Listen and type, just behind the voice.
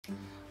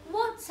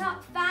What's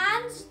up,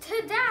 fans?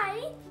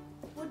 Today,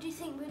 what do you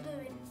think we're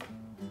doing?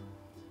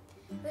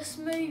 The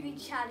smoothie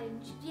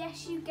challenge.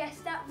 Yes, you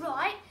guessed that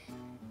right.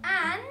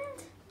 And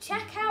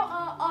check out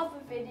our other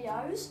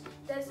videos.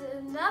 There's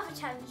another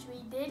challenge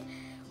we did,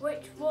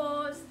 which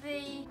was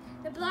the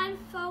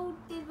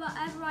blindfolded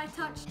whatever I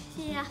touch,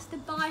 he has to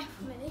buy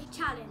for me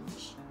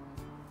challenge.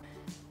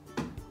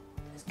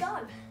 Let's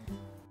go.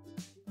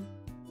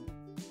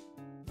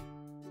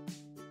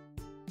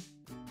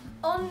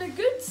 On the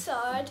good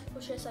side,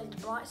 or should I say the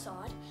bright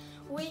side,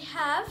 we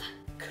have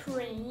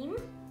cream,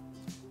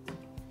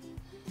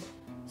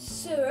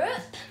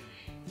 syrup,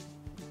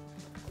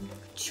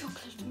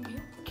 chocolate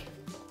milk,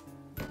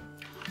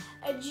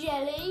 a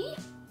jelly,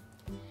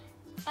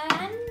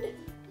 and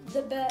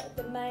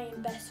the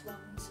main best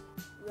ones,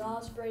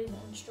 raspberries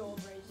and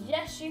strawberries.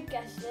 Yes, you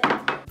guessed it.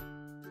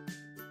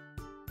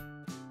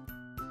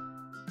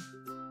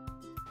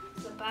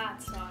 The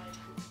bad side,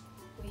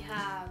 we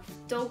have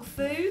dog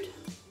food.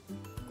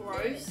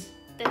 Gross,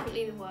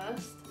 definitely the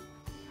worst.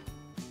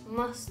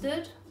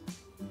 Mustard.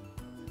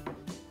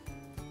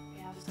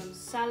 We have some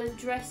salad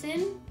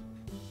dressing.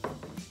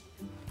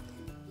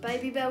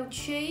 Baby Bell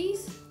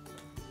cheese.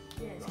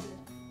 Yeah, it's good.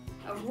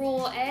 A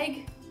raw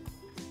egg.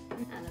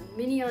 And a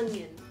mini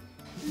onion.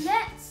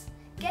 Let's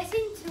get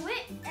into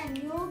it, and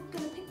you're going to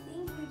pick the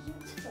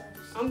ingredients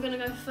first. I'm going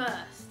to go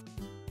first.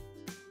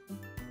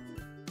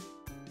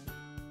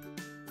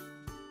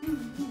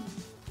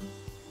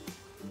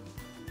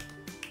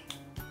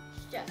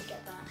 Yeah,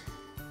 get that.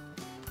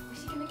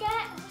 What's he gonna get?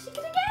 What's he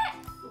gonna get?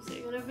 What's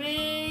it gonna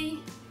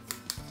be?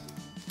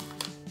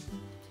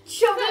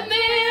 Chocolate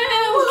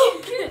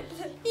milk!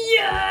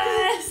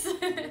 Yes!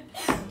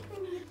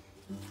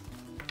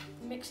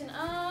 Mixing it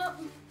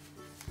up.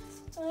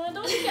 Oh, I don't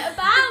want to get a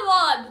bad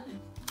one.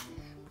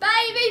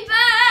 Baby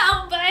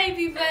Bell!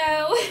 Baby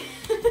Bell!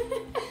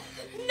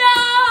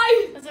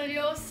 No! That's on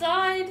your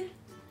side.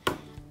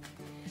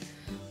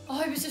 I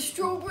hope it's a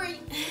strawberry.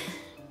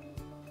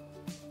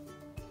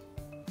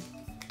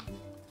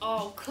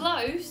 Oh,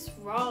 close.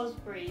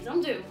 Raspberries.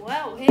 I'm doing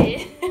well here.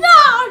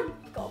 No!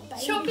 Got a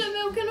baby. Chocolate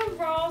milk and a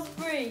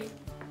raspberry.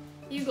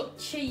 You got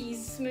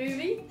cheese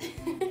smoothie.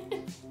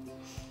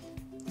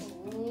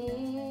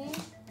 Ooh.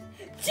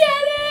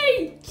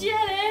 Jelly!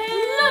 Jelly!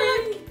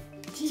 Look!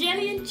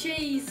 Jelly and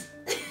cheese.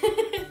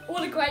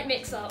 What a great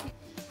mix up.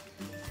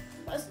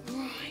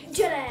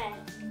 Jelly!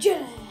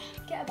 Jelly!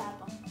 Get a bad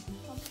one.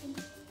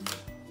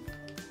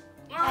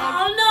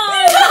 Oh no!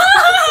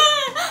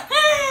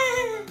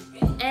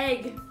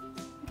 Egg.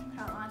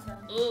 My turn.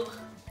 Ugh.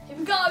 Here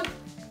we go.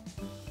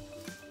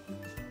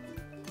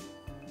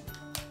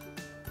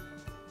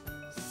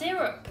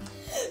 Syrup.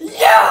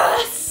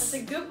 Yes! That's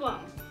a good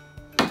one.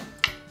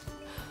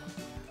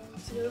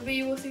 What's it gonna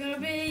be? What's it gonna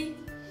be?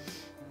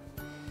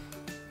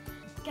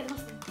 Get the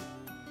mustard.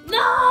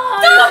 No!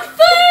 Dog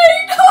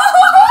food!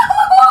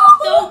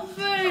 Dog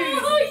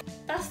food!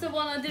 That's the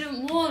one I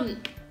didn't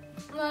want.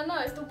 No,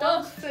 it's the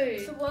Dog worst. food.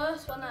 It's the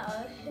worst one out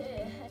of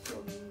here.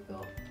 What have you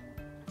got?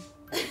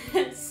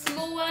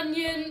 Small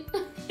onion.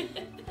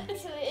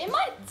 It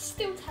might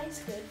still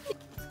taste good.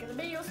 What's gonna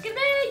be? What's gonna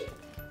be?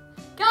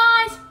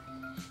 Guys,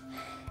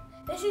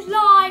 this is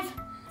live.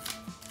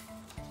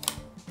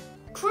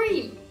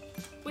 Cream.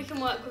 We can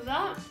work with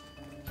that.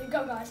 Here we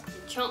go, guys.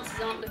 The chances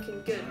aren't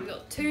looking good. We've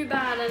got two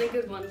bad and a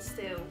good one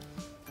still.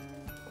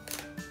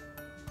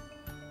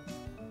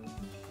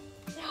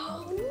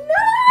 Oh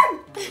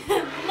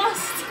no!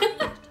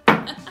 Mustard.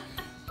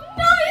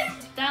 No!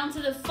 Down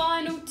to the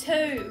final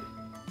two.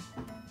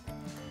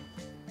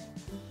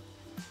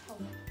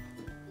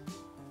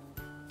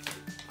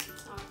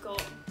 I've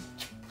got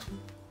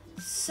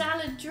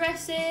salad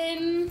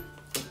dressing,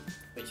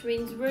 which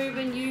means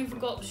Ruben, you've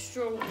got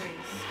strawberries.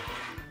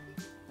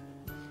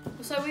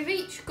 So we've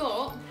each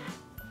got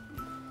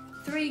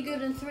 3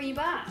 good and 3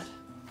 bad.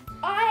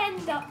 I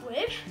end up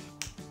with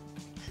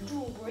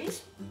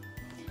strawberries,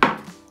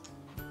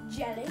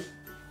 jelly,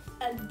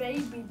 and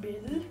baby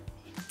bill,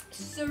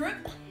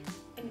 syrup,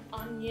 an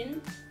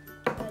onion,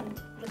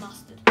 and the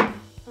mustard.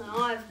 And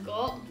I've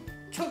got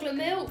chocolate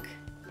milk,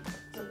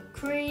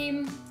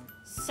 cream,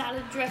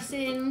 salad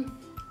dressing,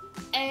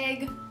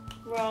 egg,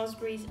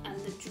 raspberries, and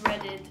the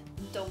dreaded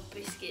dog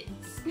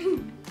biscuits.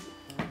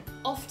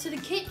 Off to the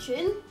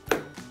kitchen.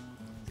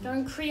 Let's go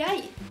and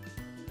create.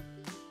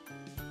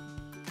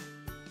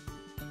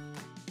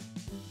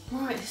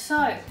 Right,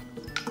 so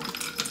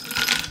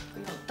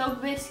we've got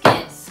dog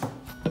biscuits,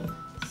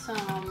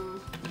 some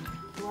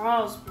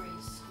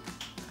raspberries,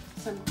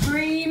 some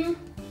cream,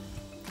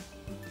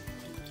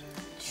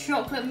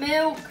 chocolate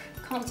milk,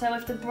 can't tell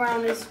if the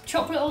brown is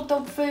chocolate or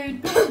dog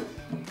food,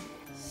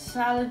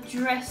 salad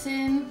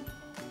dressing.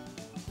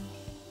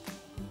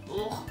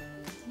 Ugh.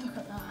 Look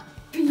at that.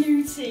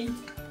 Beauty.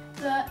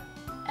 The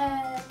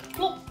egg.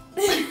 Plop.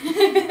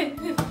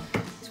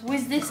 Let's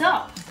whiz this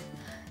up.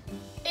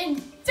 In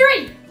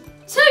 3,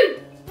 2,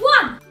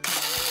 1.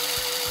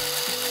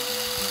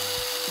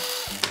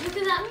 Look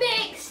at that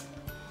mix.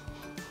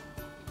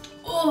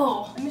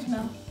 Oh, Let me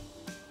smell.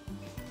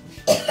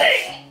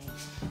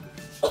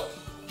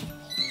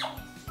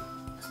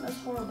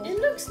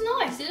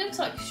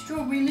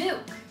 strawberry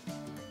milk.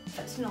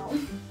 It's not.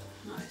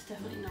 No, it's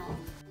definitely not.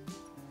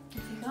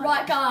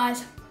 Right,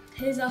 guys,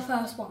 here's our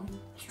first one.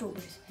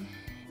 Strawberries.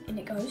 In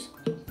it goes.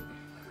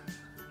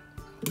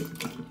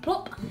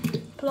 Plop,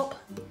 plop,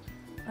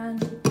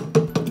 and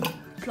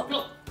plop.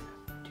 Plop.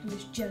 To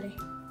this jelly.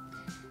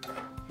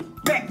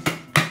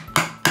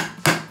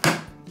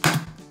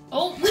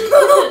 Oh,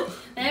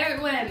 there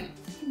it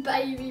went.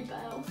 Baby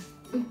Bell.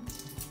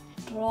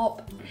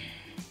 Plop.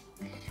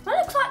 That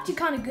looks actually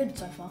kind of good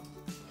so far.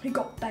 We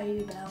got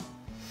Baby Bell.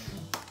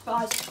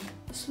 Guys,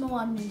 small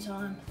onion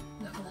time.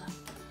 Look at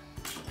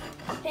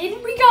that.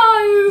 In we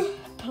go.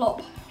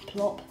 Plop,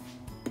 plop,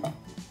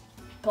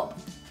 plop.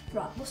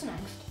 Right, what's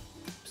next?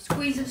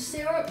 Squeeze of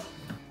syrup.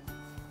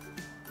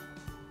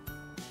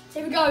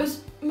 Here it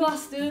goes.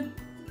 Mustard.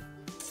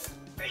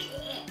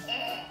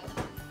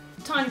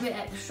 Tiny bit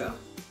extra.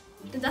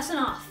 That's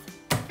enough.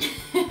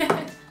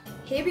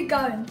 Here we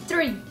go. In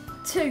 3,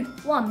 2,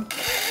 1.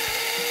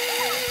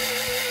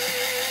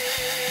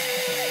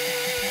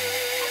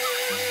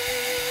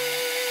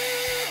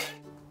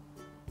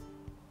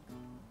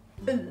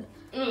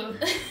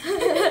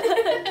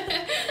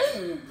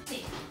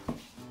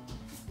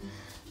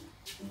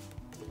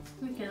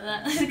 Look at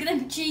that. Look at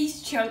them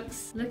cheese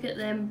chunks. Look at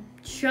them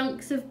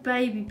chunks of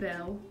Baby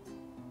Bell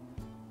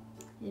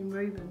in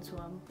Ruben's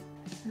one.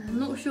 I'm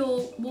not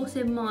sure what's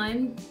in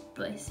mine,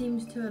 but it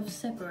seems to have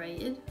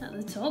separated at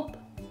the top.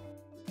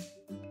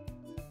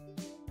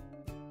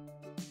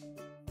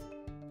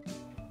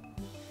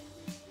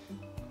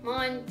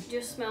 Mine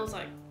just smells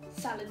like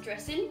salad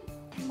dressing.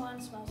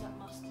 Mine smells like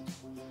mustard.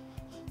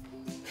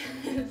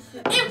 Ew,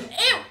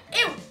 ew,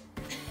 ew!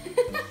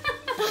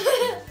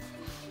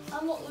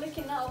 I'm not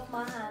licking that off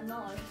my hand,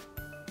 no.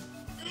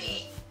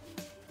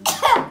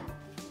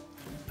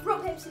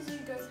 Rock, paper, scissors,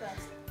 you go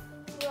first.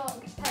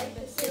 Rock,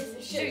 paper,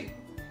 scissors, shoot.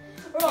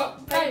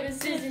 Rock, paper,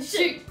 scissors,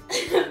 shoot.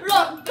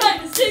 Rock,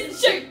 paper,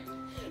 scissors, shoot.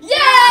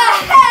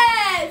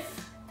 Yes!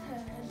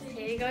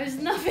 Here goes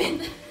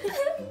nothing.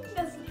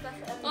 That's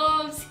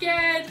Oh, I'm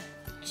scared.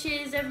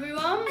 Cheers,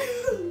 everyone.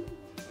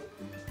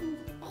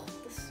 Oh,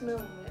 the smell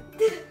of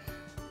it.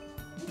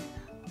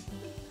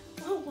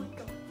 Oh my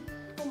god.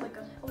 Oh my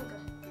god. Oh my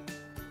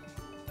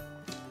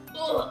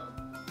god.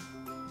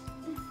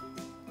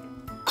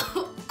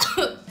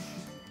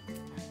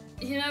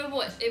 You know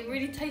what? It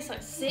really tastes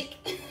like sick.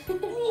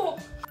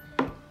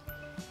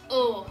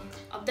 Oh,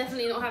 I'm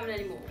definitely not having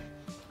any more.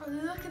 Oh,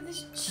 look at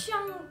this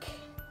chunk.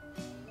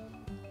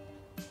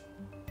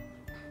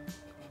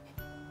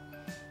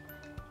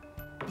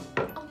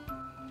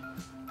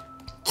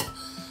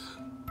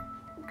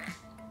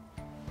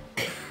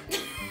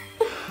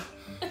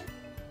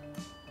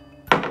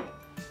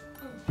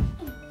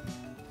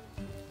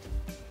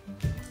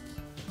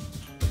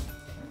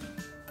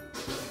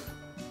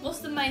 What's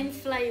the main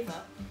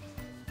flavour?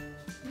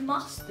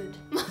 Mustard.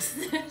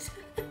 Mustard.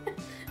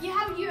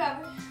 You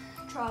ever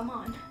try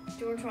mine? Do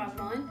you want to try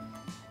mine?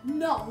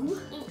 No.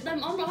 Well,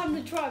 then I'm not having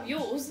to try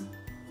yours.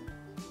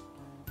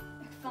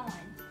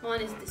 Fine.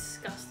 Mine is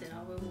disgusting,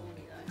 I will warn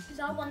you though. Because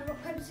I won the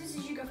rock, paper,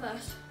 scissors, you go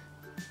first.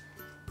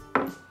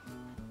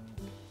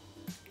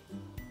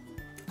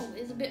 Oh,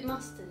 it's a bit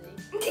mustardy.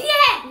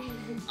 Yeah!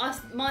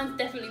 Mine's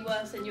definitely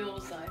worse than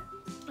yours though.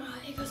 Oh,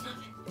 here goes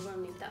nothing. We're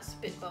gonna need that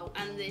spitbowl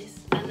and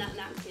this and that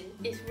napkin.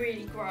 It's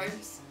really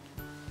gross.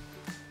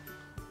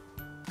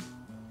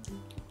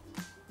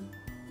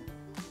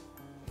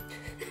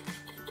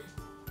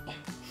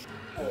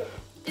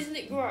 Isn't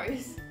it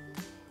gross?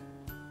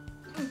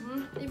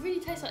 It really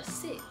tastes like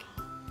sick.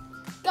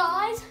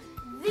 Guys,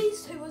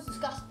 these two was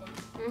disgusting.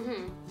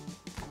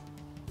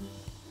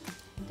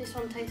 This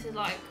one tasted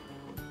like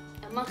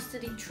a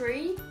mustardy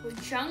tree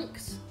with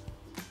chunks.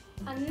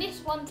 And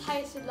this one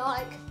tasted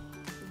like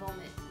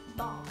Vomit.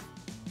 bar.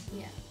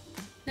 Yeah.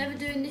 Never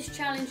doing this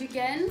challenge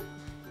again.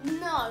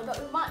 No, but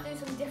we might do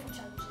some different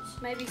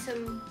challenges. Maybe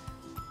some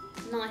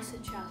nicer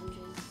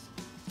challenges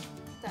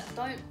that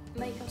don't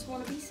make us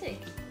want to be sick.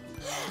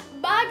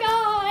 Bye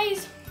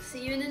guys!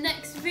 See you in the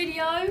next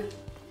video.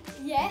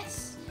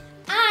 Yes.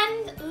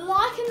 And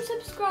like and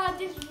subscribe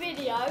this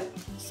video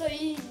so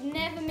you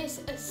never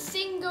miss a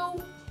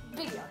single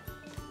video.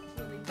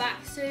 We'll be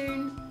back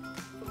soon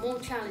for more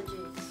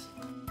challenges.